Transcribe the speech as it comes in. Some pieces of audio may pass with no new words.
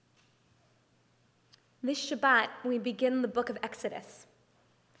This Shabbat, we begin the book of Exodus.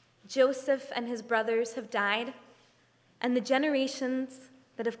 Joseph and his brothers have died, and the generations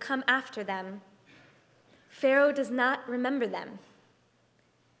that have come after them, Pharaoh does not remember them.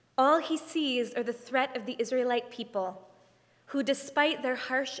 All he sees are the threat of the Israelite people, who, despite their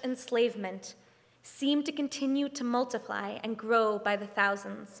harsh enslavement, seem to continue to multiply and grow by the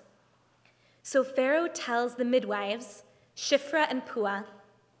thousands. So Pharaoh tells the midwives, Shiphrah and Puah,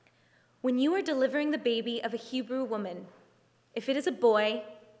 "When you are delivering the baby of a Hebrew woman, if it is a boy,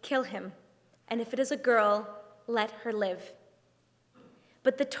 kill him, and if it is a girl, let her live."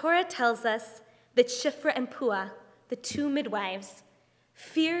 But the Torah tells us that Shiphrah and Puah, the two midwives,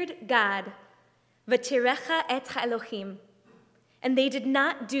 feared God, v'tirecha et ha'elohim, and they did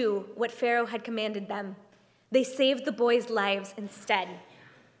not do what Pharaoh had commanded them. They saved the boys' lives instead.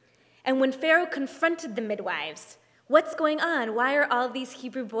 And when Pharaoh confronted the midwives, "What's going on? Why are all these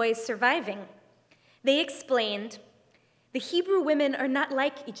Hebrew boys surviving?" they explained, "The Hebrew women are not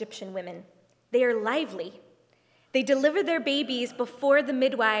like Egyptian women. They are lively. They deliver their babies before the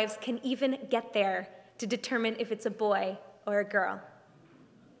midwives can even get there to determine if it's a boy or a girl."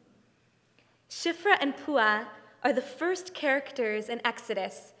 Shiphrah and Puah are the first characters in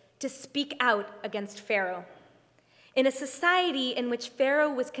Exodus to speak out against Pharaoh. In a society in which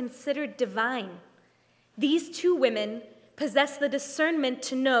Pharaoh was considered divine, these two women possessed the discernment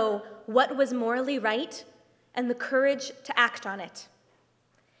to know what was morally right and the courage to act on it.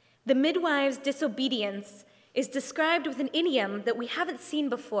 The midwives' disobedience is described with an idiom that we haven't seen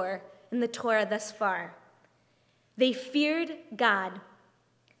before in the Torah thus far. They feared God,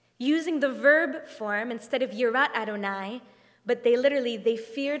 using the verb form instead of Yirat Adonai, but they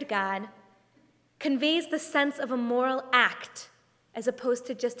feared God, conveys the sense of a moral act as opposed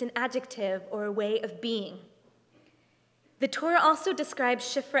to just an adjective or a way of being. The Torah also describes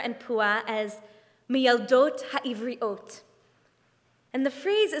Shiphrah and Puah as miyaldot ha'ivriot. And the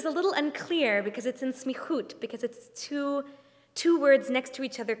phrase is a little unclear because it's in smichut, because it's two words next to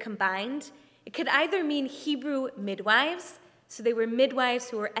each other combined. It could either mean Hebrew midwives, so they were midwives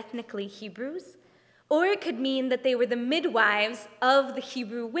who were ethnically Hebrews, or it could mean that they were the midwives of the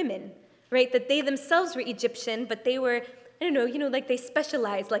Hebrew women, right? That they themselves were Egyptian, but they were, like they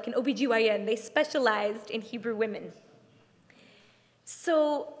specialized, like an OBGYN, they specialized in Hebrew women.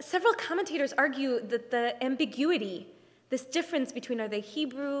 So several commentators argue that the ambiguity, this difference between are they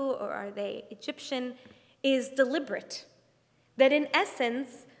Hebrew or are they Egyptian, is deliberate. That in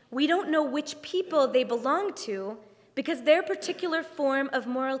essence, we don't know which people they belong to because their particular form of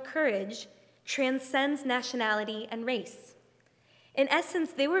moral courage transcends nationality and race. In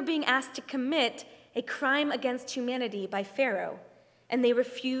essence, they were being asked to commit a crime against humanity by Pharaoh, and they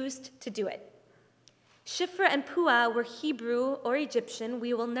refused to do it. Shiphrah and Puah were Hebrew or Egyptian,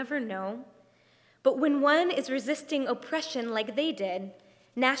 we will never know. But when one is resisting oppression like they did,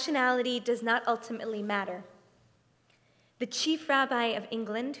 nationality does not ultimately matter. The chief rabbi of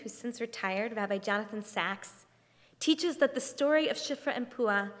England, who's since retired, Rabbi Jonathan Sacks, teaches that the story of Shiphrah and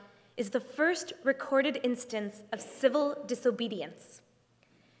Puah is the first recorded instance of civil disobedience.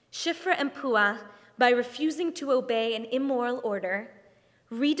 Shiphrah and Puah, by refusing to obey an immoral order,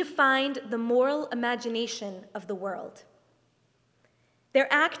 redefined the moral imagination of the world. Their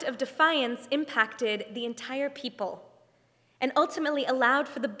act of defiance impacted the entire people and ultimately allowed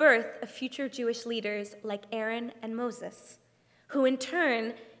for the birth of future Jewish leaders like Aaron and Moses, who in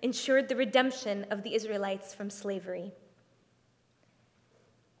turn ensured the redemption of the Israelites from slavery.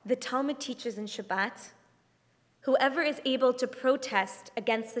 The Talmud teaches in Shabbat, "Whoever is able to protest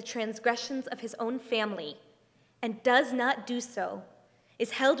against the transgressions of his own family and does not do so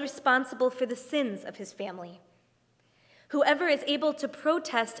is held responsible for the sins of his family. Whoever is able to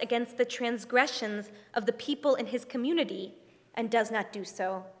protest against the transgressions of the people in his community and does not do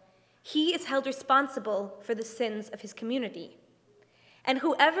so, he is held responsible for the sins of his community. And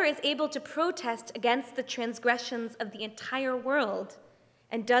whoever is able to protest against the transgressions of the entire world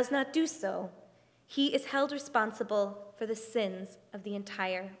and does not do so, he is held responsible for the sins of the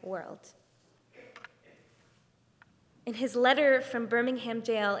entire world." In his letter from Birmingham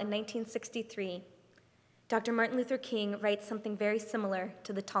jail in 1963, Dr. Martin Luther King writes something very similar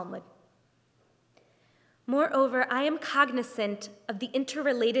to the Talmud. "Moreover, I am cognizant of the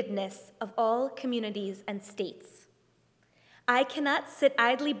interrelatedness of all communities and states. I cannot sit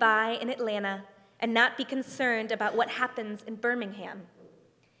idly by in Atlanta and not be concerned about what happens in Birmingham.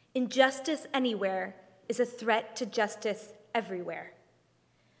 Injustice anywhere is a threat to justice everywhere.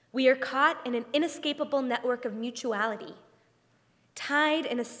 We are caught in an inescapable network of mutuality, tied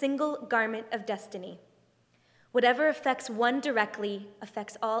in a single garment of destiny. Whatever affects one directly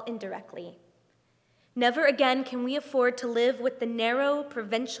affects all indirectly. Never again can we afford to live with the narrow,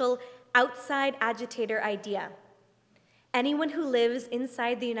 provincial, outside agitator idea. Anyone who lives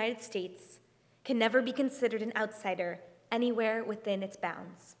inside the United States can never be considered an outsider anywhere within its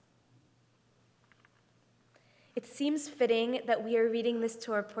bounds. It seems fitting that we are reading this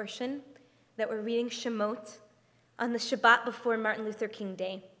Torah portion, that we're reading Shemot, on the Shabbat before Martin Luther King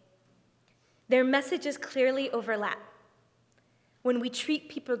Day. Their messages clearly overlap. When we treat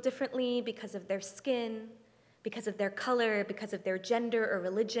people differently because of their skin, because of their color, because of their gender or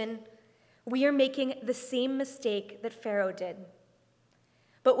religion, we are making the same mistake that Pharaoh did.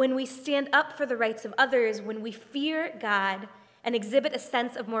 But when we stand up for the rights of others, when we fear God and exhibit a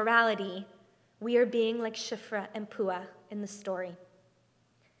sense of morality, we are being like Shifra and Pua in the story.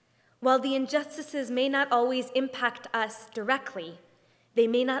 While the injustices may not always impact us directly, they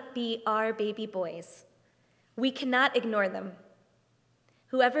may not be our baby boys. We cannot ignore them.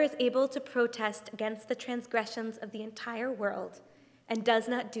 Whoever is able to protest against the transgressions of the entire world and does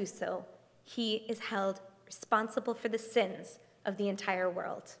not do so, he is held responsible for the sins of the entire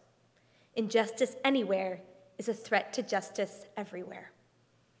world. Injustice anywhere is a threat to justice everywhere.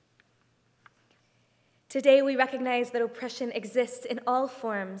 Today, we recognize that oppression exists in all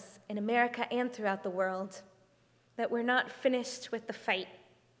forms in America and throughout the world, that we're not finished with the fight.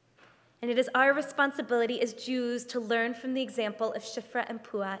 And it is our responsibility as Jews to learn from the example of Shifra and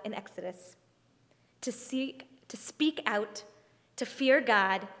Pua in Exodus, to speak out, to fear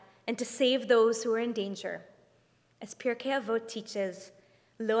God, and to save those who are in danger. As Pirkei Avot teaches,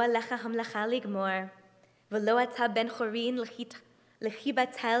 Lo alecha hamlacha ligmor, v'lo ata ben chorin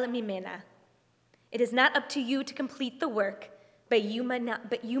lechibatel mimena. It is not up to you to complete the work, but you may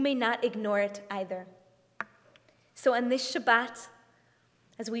not ignore it either. So on this Shabbat,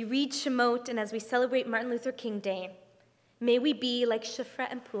 as we read Shemot and as we celebrate Martin Luther King Day, may we be like Shifra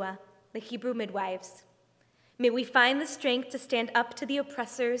and Pua, the Hebrew midwives. May we find the strength to stand up to the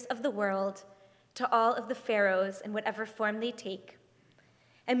oppressors of the world, to all of the pharaohs in whatever form they take.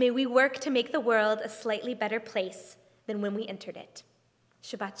 And may we work to make the world a slightly better place than when we entered it.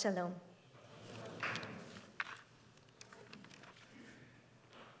 Shabbat Shalom.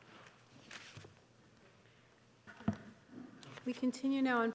 We continue now on